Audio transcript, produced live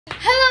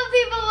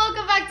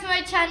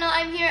channel.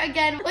 I'm here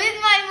again with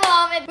my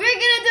mom and we're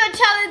gonna do a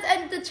challenge,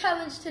 and the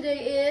challenge today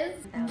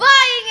is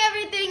buying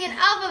everything in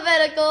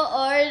alphabetical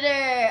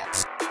order.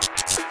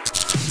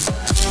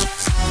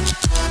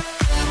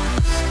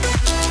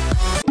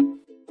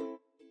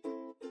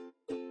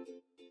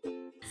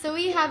 So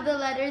we have the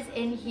letters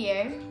in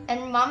here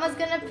and Mama's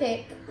gonna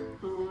pick.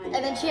 And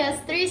then she has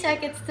 3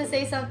 seconds to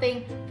say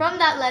something from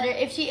that letter.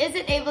 If she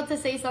isn't able to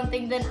say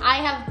something, then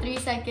I have 3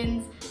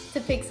 seconds to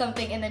pick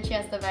something and then she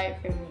has to buy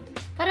it for me.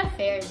 Para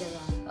fair,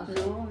 diba? Okay.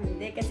 No,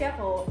 hindi. Kasi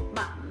ako,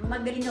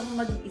 magaling ako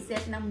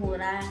mag-isip ng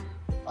mura.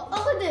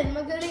 Ako din,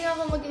 magaling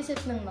ako mag-isip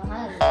ng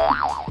mahal.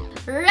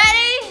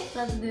 Ready?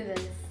 Let's do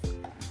this.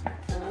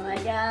 Oh my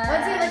God.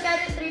 Once you look at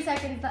it, 3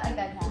 seconds na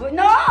agad, ha?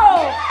 No!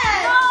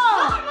 Yes! No!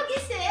 Bakit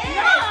mag-isip?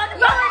 No! Ano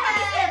ba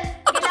mag-isip?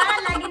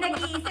 Kailangan lagi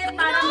nag-iisip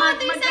para no,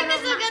 3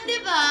 seconds agad,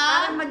 diba?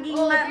 Para maging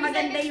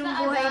maganda yung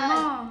buhay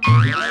mo.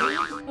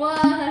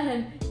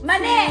 1,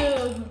 Mani!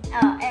 2.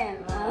 Oh, M.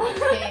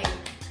 Okay.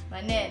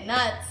 Mani,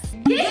 nuts.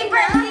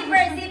 Zipper!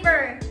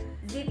 Zipper!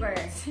 Zipper!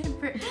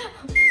 Zipper.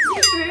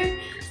 Zipper?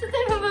 Saan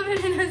tayo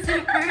mababili ng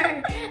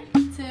zipper?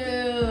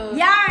 2.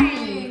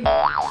 Yarn!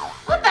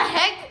 What the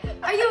heck?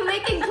 Are you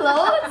making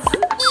clothes?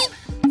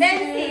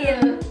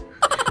 Pencil!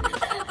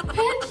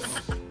 Pens?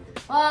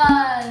 1,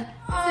 2,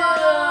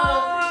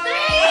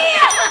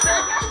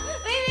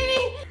 3!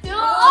 Wait.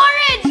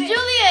 Orange,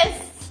 Julius!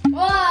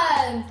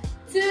 1,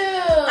 2,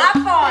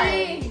 Apple!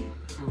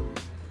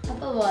 3.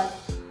 Apple what?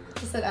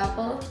 Just an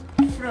apple?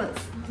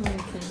 Fruits.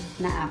 Okay.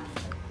 Na apple.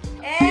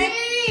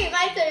 3!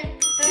 My turn.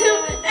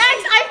 2. X!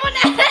 iPhone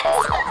X!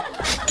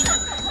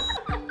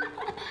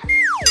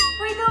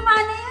 Uy, luma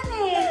na yun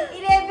eh.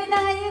 11 na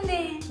ngayon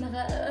eh.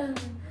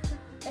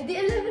 Di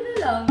 11 na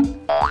lang.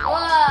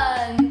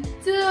 1,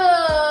 2,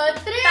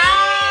 3!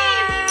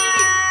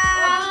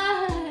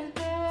 1,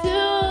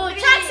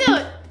 2,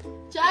 tracksuit!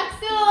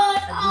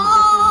 Tracksuit!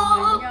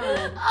 Oh!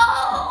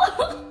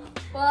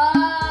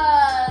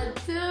 1,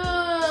 2,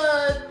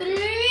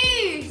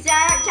 3!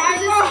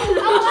 Charcoal!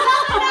 Wala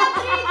ka na!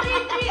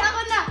 3!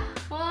 Ako na!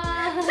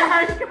 1,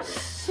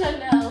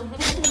 Chanel.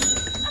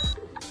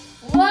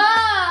 1,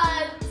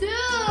 2,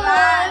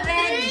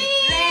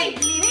 3!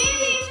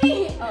 Me!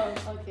 Oh,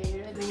 okay.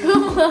 Ready?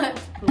 Come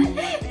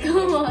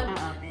on.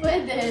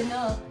 Pwede,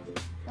 no?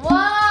 1,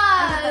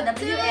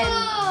 2,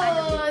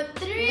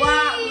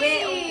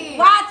 3!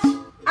 Watch!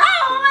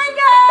 Oh my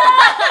God!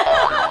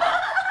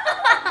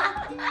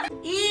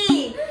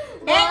 E!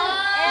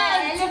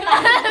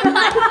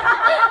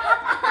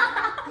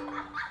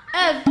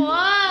 F1!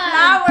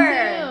 Flower!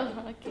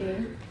 2. Okay.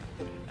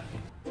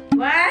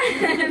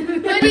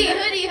 1! Hoodie.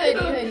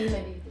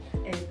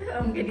 Eto,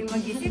 ang galing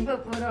mag-isip po.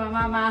 Puro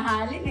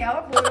mamahalin eh. Ako,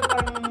 puro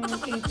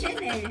pang kitchen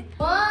eh.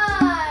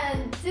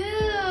 1,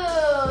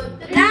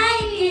 2, 3!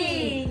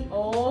 Nike!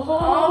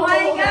 Oh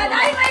my God!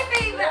 Ay, my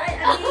favorite!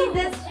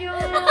 Adidas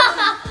yun!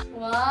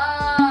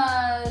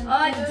 1,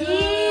 Oh, G!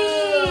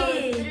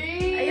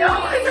 3!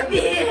 Ayoko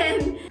sabihin!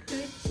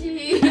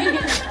 Gucci!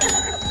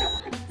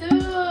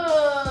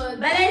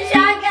 2!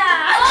 Balenciaga!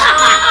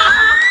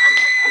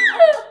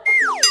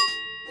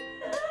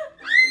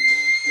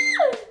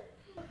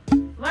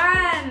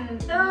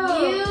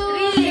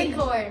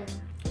 Unicorn!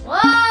 1!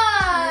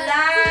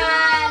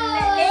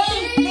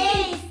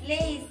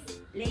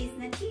 Lace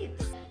na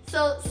chips.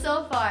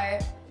 So far,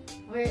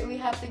 we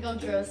have to go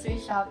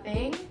grocery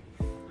shopping.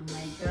 Oh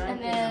my God, And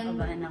then-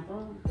 kinakabahan ako.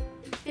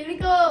 Feeling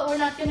ko, we're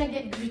not gonna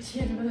get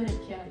Gucci and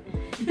Balenciaga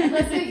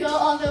unless we go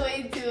all the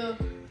way to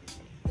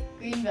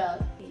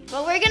Greenbelt.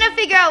 But we're gonna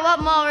figure out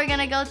what mall we're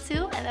gonna go to,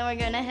 and then we're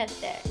gonna head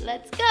there.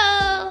 Let's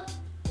go!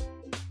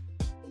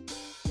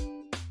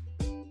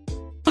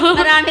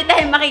 Marami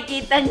tayong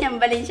makikita niyang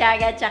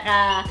Balenciaga at saka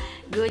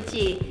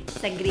Gucci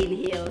sa Green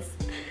Hills.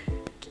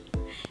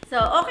 So,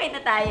 okay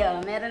na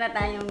tayo. Meron na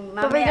tayong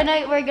But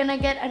we're gonna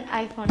get an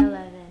iPhone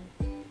 11.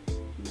 Oh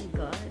my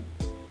God.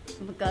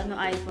 Magkano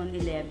iPhone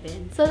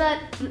 11? So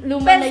that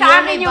luma Pero na sa yun,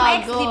 akin may yung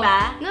X, bago. diba?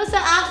 No, sa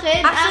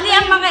akin. Actually,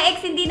 ang mga X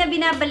hindi na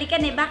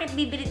binabalikan eh. Bakit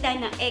bibili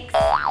tayo ng X?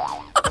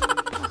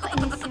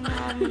 Nakainis si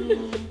Mami.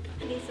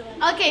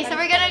 Okay, so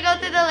we're gonna go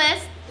to the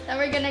list that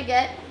we're gonna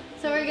get.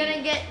 So we're gonna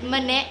get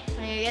mani.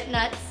 We're gonna get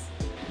nuts.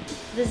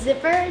 The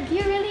zipper. Do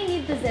you really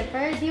need the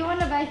zipper? Do you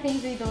want to buy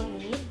things we don't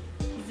need?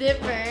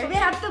 Zipper. We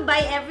have to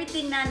buy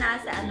everything na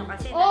nasa ano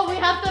kasi. Oh, we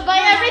have to buy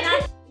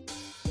everything.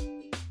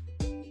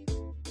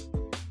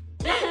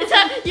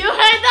 You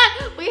heard that?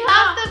 We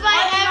have to buy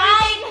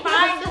everything.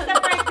 Fine. Sa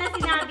part na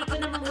sinabi ko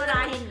na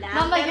mumurahin lang.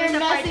 Mama, Pero you're sa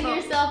part messing ko-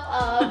 yourself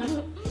up.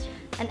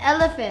 An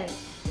elephant.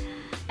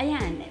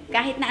 Ayan,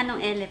 kahit na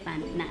anong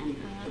elephant na ano.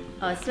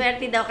 Oh,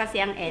 swerte daw kasi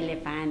ang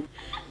elephant.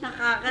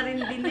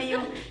 Nakakarindi na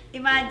yung,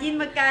 imagine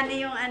magkano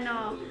yung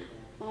ano.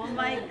 Oh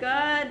my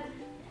God.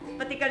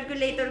 Pati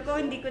calculator ko,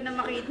 hindi ko na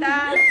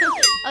makita.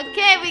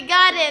 Okay, we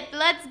got it.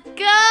 Let's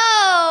go.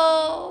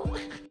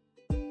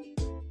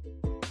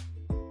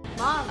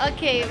 Mom.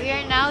 Okay, we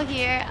are now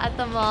here at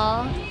the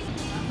mall.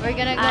 We're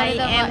gonna go to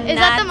the mall. Is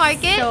that the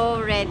market?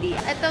 So ready.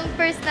 Itong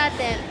first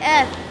natin,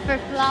 F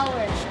for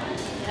flower.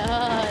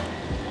 Yan.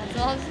 That's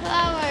all Mom's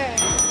flower.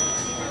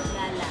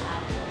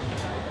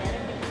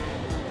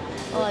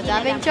 Oh,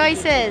 daming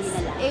choices.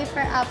 A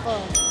for apple.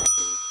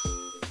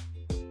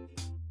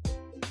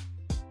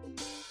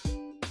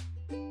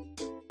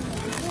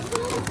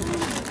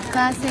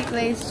 Classic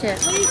Lay's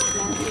chips.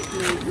 Classic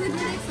Lay's.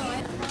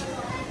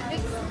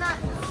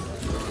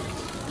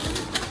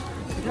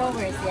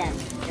 Growers yan.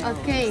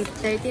 Okay,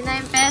 39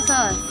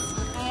 pesos.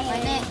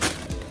 Mali.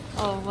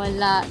 Oh,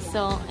 wala.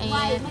 So,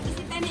 Wine. ayan.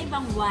 Mag-isip tayo na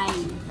ibang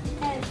wine.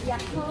 Your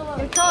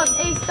coat.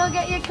 Ace, go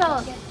get your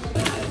coat.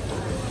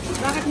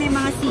 Bakit may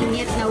mga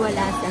singit na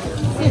wala sa...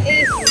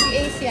 Si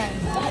Ace yan.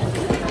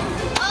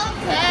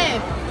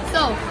 Okay.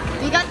 So,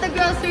 we got the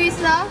groceries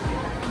now.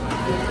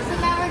 So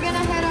now we're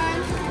gonna head on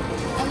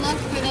and look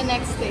for the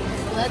next thing.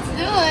 Let's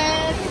do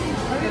it.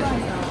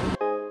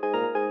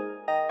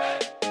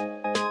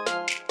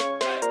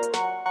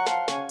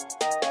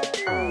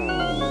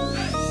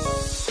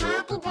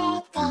 Happy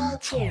birthday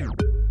to you.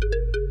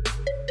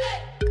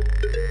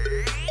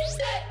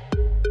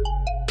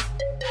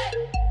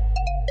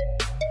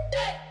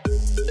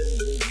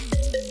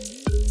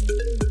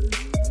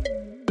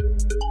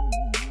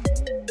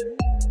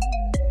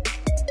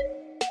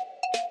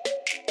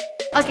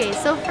 Okay,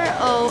 so for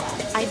O,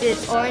 I did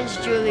Orange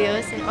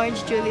Julius, and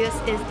Orange Julius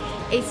is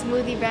a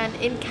smoothie brand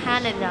in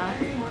Canada,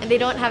 and they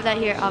don't have that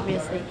here,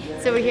 obviously.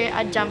 So we're here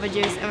at Jamba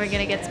Juice, and we're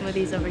gonna get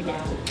smoothies over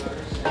here.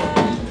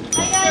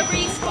 I got a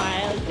free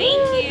smile.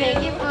 Thank you.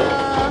 Thank you po.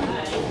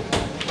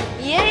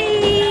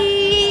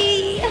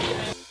 Yay!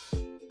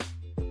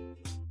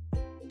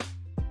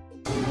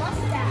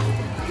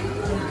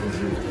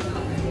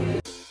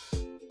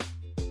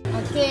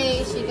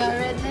 Okay, she got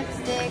red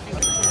lipstick.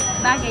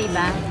 Bagay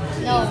ba?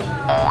 No.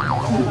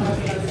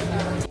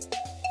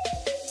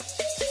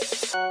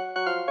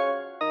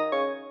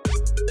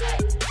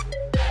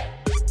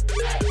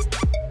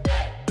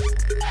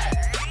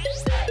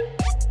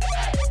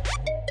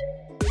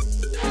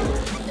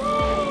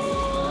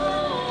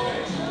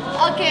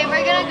 Okay,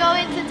 we're gonna go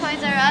into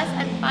Toys R Us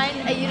and find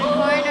a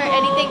unicorn or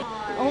anything.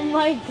 Oh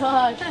my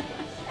gosh.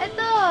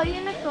 Ito,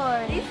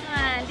 unicorn. This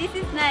one. This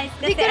is nice.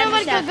 Hindi Kasi ko ano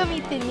naman siya?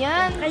 gagamitin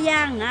yan.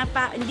 Kaya nga,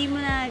 hindi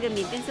mo na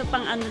gamitin. So,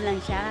 pang ano lang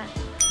siya.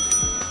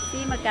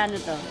 See, magkano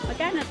to?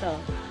 Magkano to?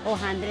 Oh,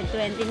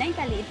 129.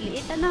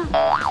 Kaliit-liit, ano?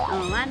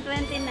 Oh,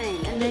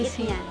 129. Ang liit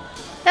niya.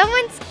 That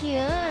one's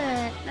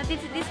cute. No,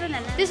 this one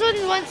na lang. This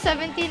one's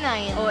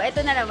 179. Oh,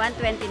 ito na lang,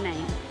 129.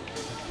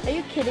 Are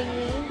you kidding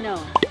me? No.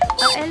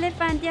 Oh,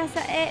 elephant yan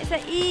sa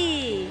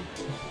E.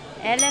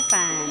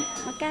 Elephant.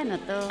 Magkano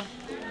to?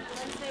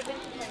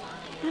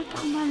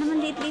 Napakamahal naman,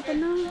 liit-liit,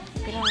 ano?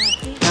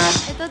 Grabe.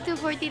 Ito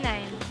 249.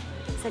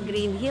 Sa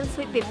Green Hills,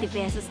 50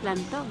 pesos lang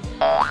to.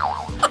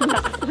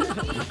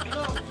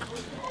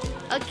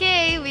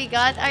 Okay, we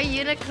got our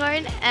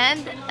unicorn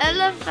and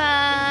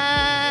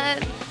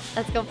elephant.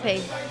 Let's go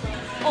pay.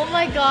 Oh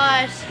my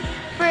gosh.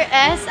 For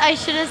S, I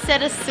should have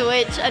said a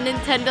Switch, a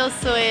Nintendo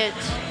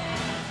Switch.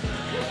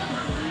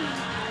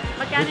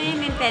 Magkano yung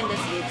Nintendo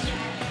Switch?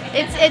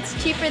 It's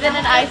cheaper than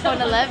an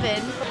iPhone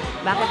 11.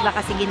 Bakit ba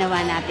kasi ginawa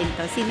natin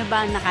to? Sino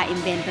ba ang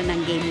naka-invento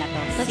ng game na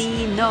to?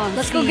 Sino?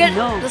 Let's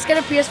get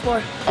a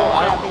PS4.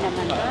 Grabe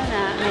naman to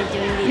na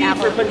medyo hindi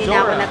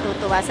na ako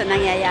natutuwa sa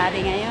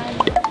nangyayari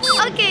ngayon.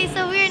 Okay,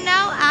 so we're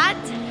now at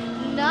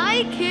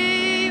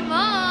Nike,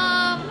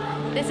 Mom.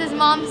 This is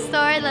Mom's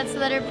store. Let's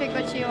let her pick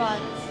what she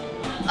wants.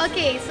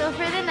 Okay, so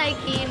for the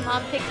Nike,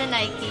 Mom picked the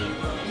Nike,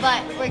 but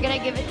we're gonna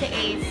give it to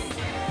Ace.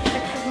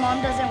 Because Mom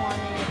doesn't want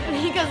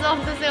it. Because Mom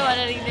doesn't want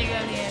anything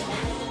on here.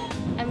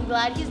 I'm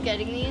glad he's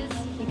getting these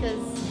because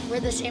We're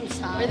the same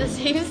size. we're the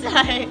same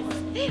size.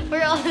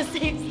 We're all the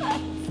same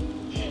size.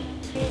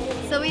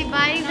 So we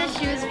buy the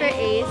shoes for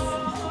Ace.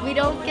 We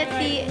don't get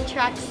the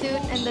tracksuit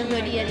and the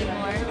hoodie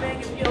anymore,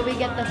 but we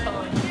get the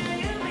phone.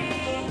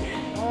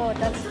 Oh,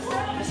 that's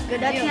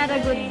good. That's not a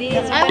good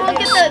deal. I won't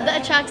get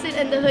the tracksuit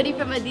and the hoodie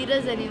from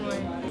Adidas anymore.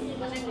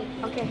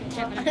 Okay,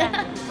 check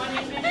na.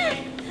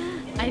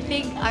 I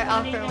think our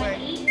offer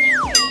worked.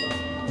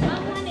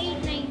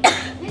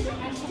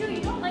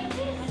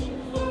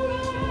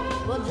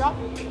 We'll drop.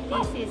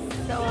 This is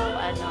so,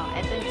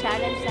 etong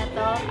challenge na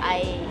to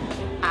ay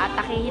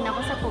aatakihin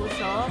ako sa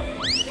puso.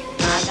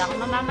 Maaga ako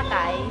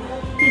mamamatay.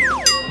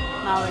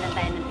 Mawalan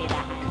tayo ng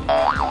tirahan.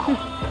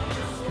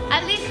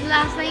 At least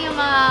last na yung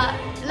mga...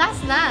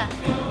 Last na!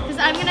 Because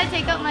I'm gonna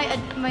take out my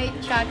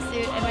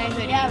tracksuit and my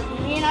hoodie. Yeah,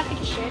 me and I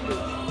think share this.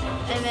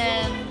 And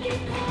then...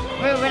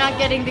 We're not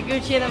getting the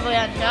Gucci and the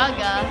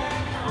Balenciaga.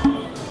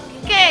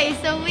 Okay,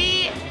 so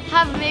we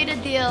have made a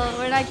deal.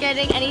 We're not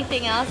getting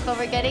anything else, but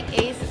we're getting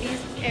Ace,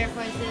 these Air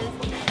Forces,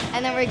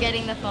 and then we're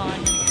getting the phone.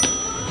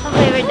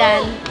 Okay, we're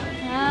done.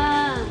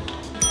 Ah.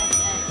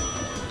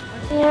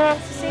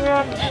 Let's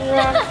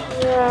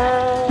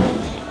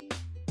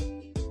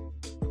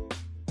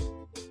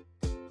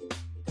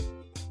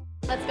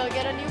go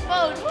get a new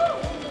phone.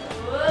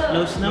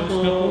 Close na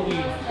po.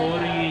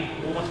 Sorry.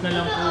 Bukas na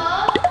lang po.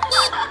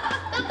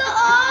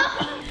 Totoo!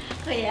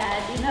 Kaya,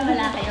 di na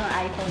wala kayong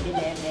iPhone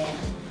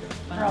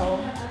 11 Pro.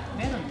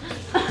 Meron.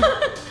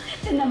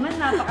 Ito naman,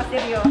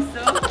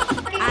 napaka-seryoso.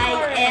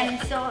 am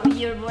so,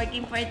 you're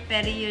working for it,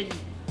 pero you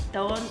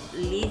don't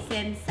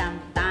listen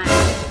sometimes.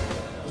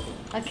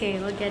 Okay,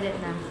 we'll get it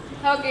now.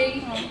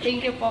 Okay.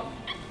 Thank you po.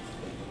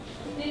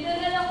 Dito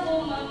na lang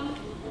po, ma'am.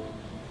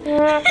 I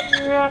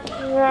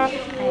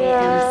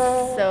am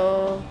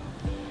so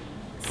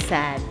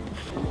sad.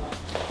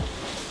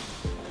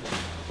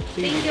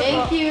 Thank you po.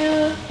 Thank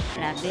you.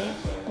 Grabe,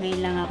 ngayon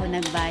lang ako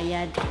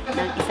nagbayad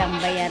ng isang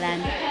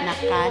bayaran na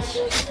cash.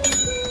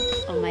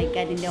 Oh my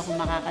God, hindi ako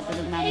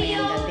makakatulog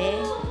mamayang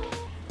gabi.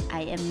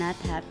 I am not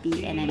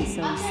happy and I'm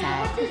so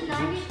sad.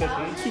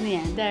 Sino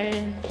yan?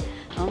 Darren.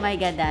 Oh my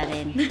God,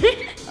 Darren.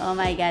 Oh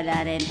my God,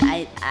 Darren.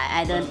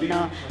 I don't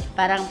know.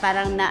 Parang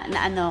na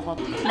ano ko.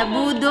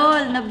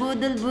 Nabudol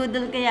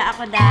kaya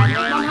ako,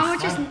 Darren. Mom, how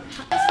much is...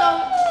 So,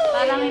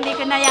 Parang hindi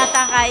ko na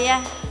yata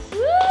kaya.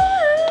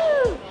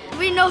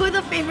 we know who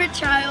the favorite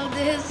child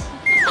is.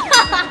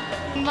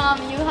 Mom,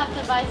 you have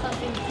to buy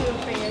something too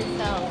for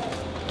yourself.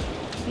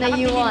 Na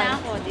you Nakabili want. na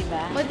ako,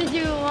 diba? What did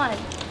you want?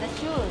 The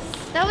shoes.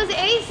 That was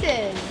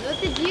Aces. What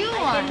did you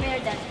I want? can wear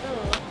that too.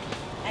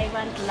 I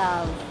want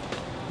love.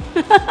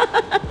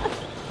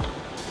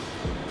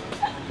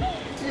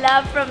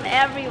 Love from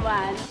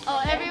everyone. Oh,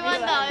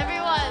 everyone now.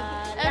 Everyone.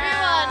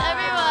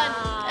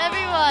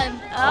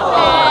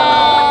 Okay.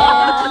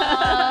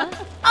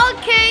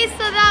 Okay,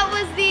 so that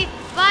was the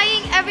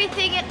buying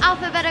everything in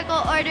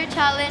alphabetical order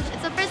challenge.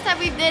 It's the first time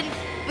we've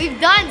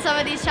done some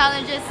of these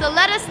challenges. So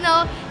let us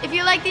know if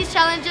you like these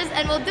challenges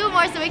and we'll do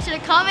more. So make sure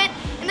to comment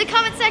in the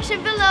comment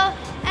section below.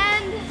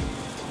 And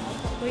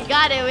we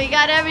got it. We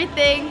got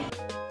everything.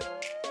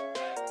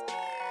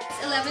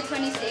 It's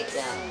 11:26.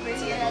 We're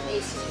here at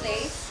AC's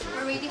place.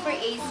 We're waiting for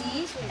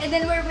AC. And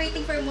then we're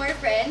waiting for more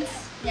friends.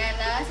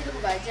 Yana, sino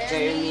ba?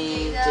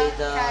 Jeremy,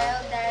 Jada,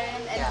 Kyle,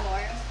 Darren, and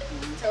more.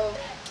 So,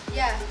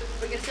 yeah,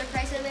 we're gonna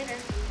surprise her later.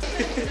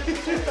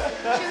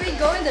 Should we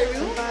go in the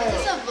room? Is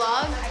this a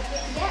vlog?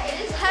 Yeah,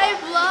 it is. Hi,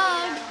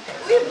 vlog.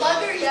 We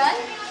vlogger yan?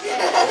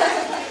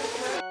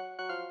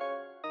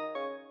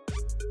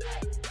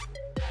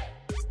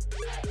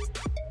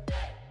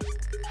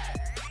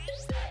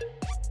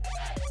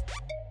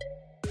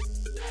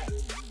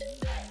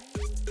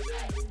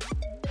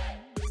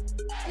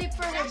 Sleep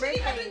for her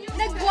birthday.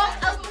 Nag-walk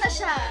out na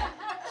siya.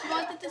 She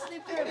wanted to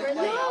sleep for her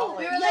birthday. No,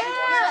 We were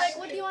like,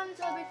 what do you want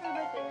to celebrate for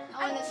her birthday? I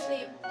want to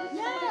sleep.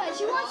 Yeah,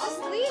 she wants to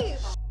sleep.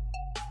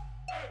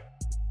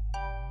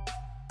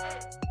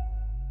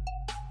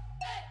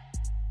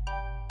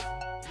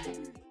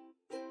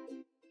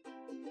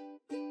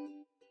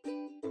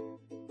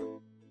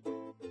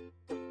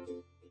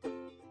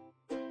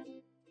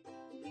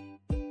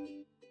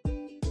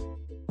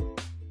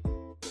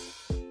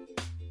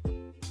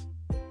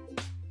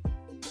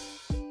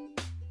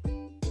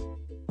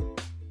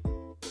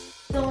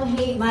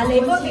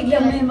 Malay mo,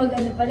 biglang may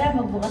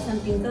magbukas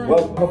ng pinto.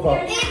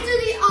 Into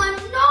the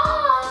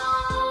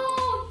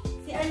unknown!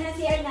 Si Arna.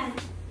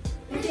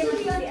 Into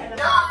the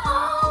unknown!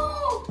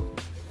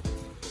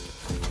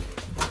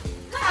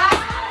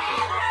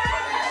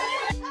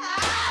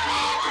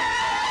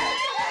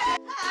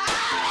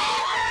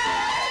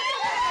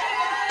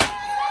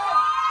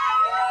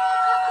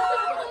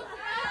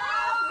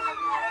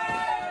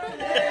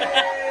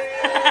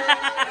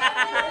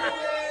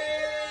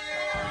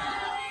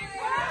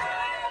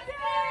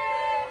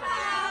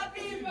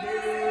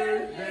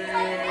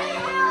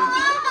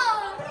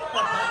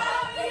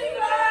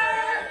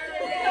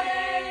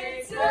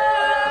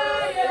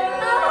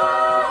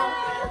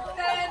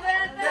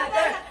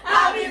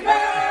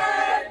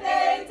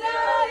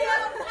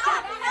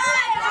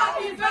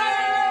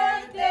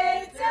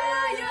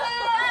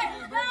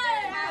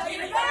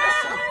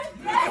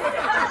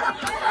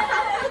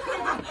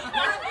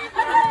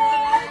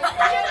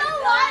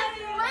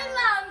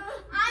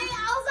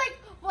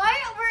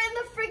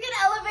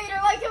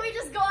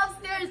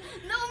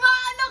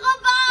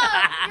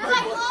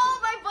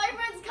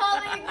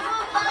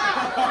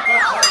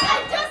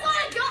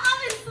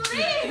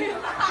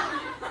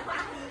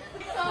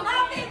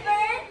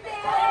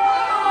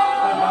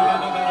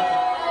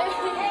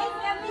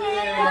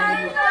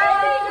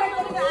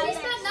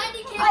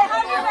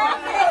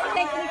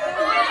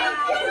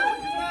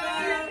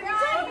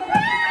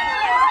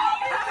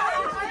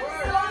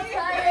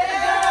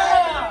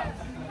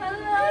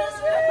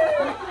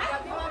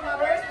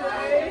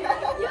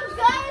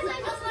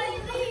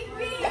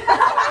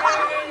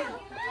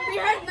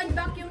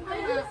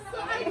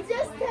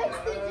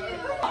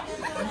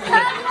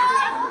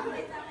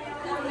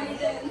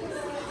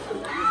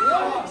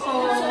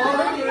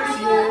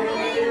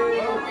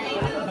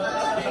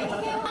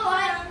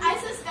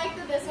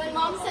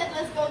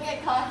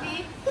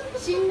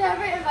 She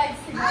never invites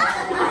me.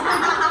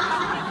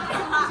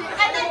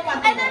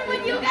 and then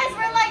when you guys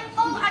were like,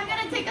 oh, I'm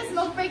gonna take a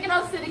smoke break, and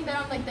I was sitting there,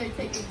 I'm like, they're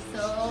taking so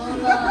long.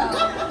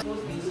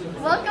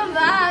 Welcome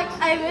back.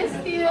 I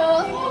missed you.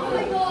 Oh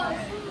my god.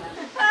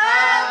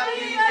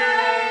 Happy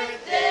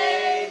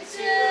birthday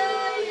to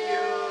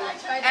you.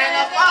 And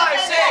a 5,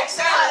 6,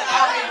 7.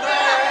 Happy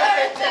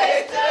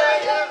birthday to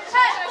you.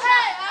 Hey,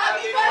 hey,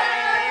 happy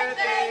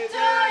birthday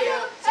to you.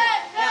 Hey,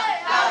 hey.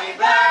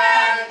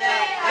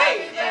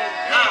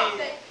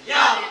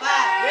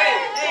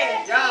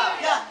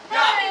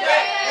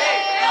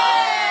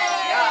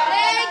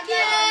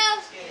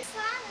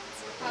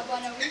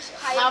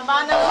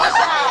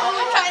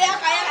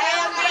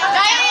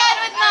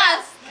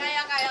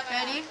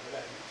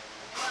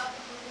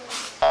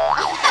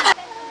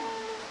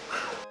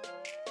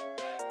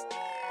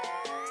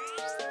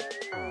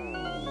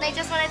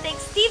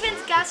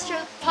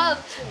 Castro Pub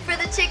for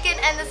the chicken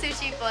and the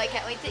sushi po. I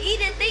can't wait to eat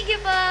it. Thank you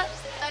po.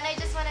 And I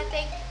just want to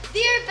thank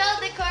Dear Bell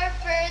Decor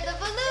for the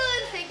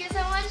balloons. Thank you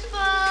so much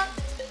po.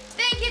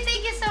 Thank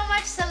you so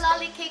much sa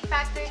Lolly Cake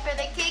Factory for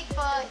the cake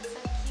po. It's so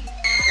cute.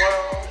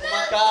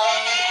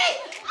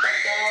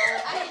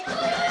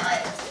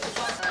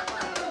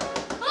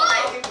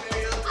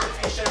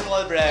 Fisher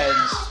Mall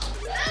branch.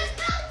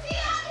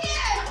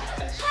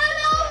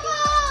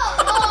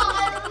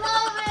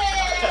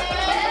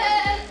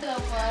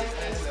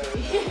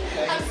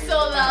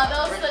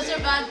 That was such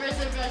a bad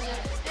first impression.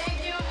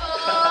 Thank you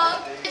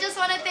po. I just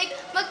want to thank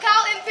Macau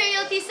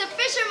Imperial Tea sa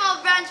Fisher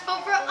Mall branch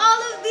po for all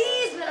of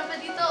these. Meron pa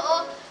dito,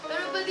 oh.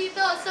 Meron pa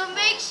dito. So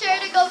make sure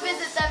to go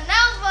visit them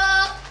now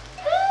po.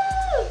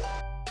 Woo!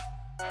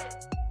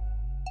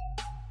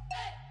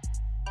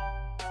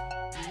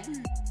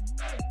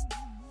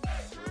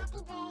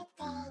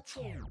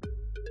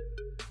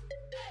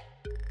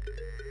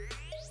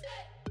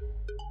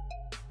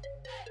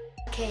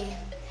 Okay,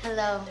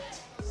 hello.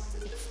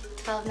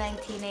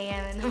 12:19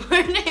 a.m. in the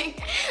morning.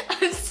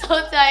 I'm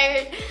so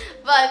tired,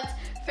 but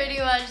pretty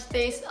much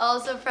they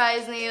all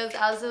surprised me. It was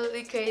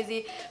absolutely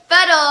crazy.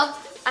 Pero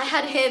I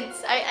had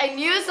hints. I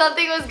knew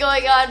something was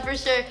going on for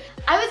sure.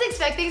 I was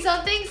expecting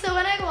something, so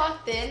when I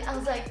walked in, I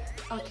was like,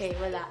 okay,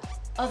 wala.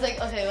 I was like,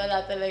 okay,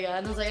 wala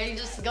talaga. And I was like, I can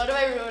just go to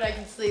my room and I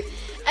can sleep.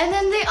 And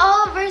then they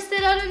all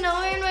bursted out of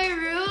nowhere in my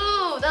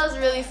room. That was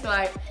really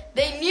smart.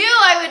 They knew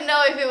I would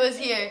know if it was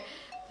here.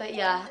 But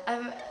yeah,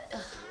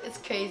 it's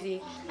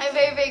crazy. I'm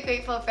very, very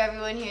grateful for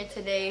everyone here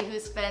today who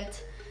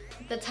spent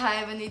the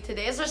time with me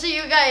today. Especially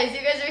you guys. You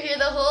guys are here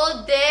the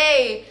whole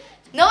day.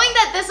 Knowing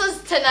that this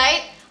was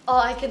tonight, oh,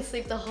 I can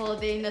sleep the whole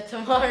day into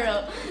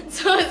tomorrow.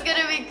 So it's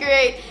gonna be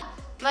great.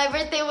 My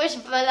birthday wish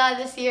pala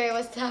this year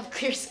was to have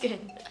clear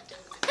skin.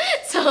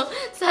 So,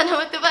 sana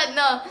matupad,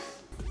 no?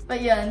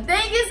 But yeah,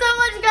 thank you so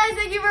much guys.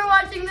 Thank you for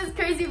watching this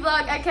crazy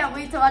vlog. I can't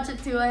wait to watch it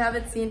too. I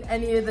haven't seen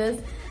any of this.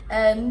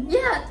 And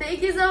yeah,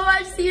 thank you so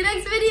much. See you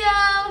next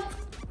video.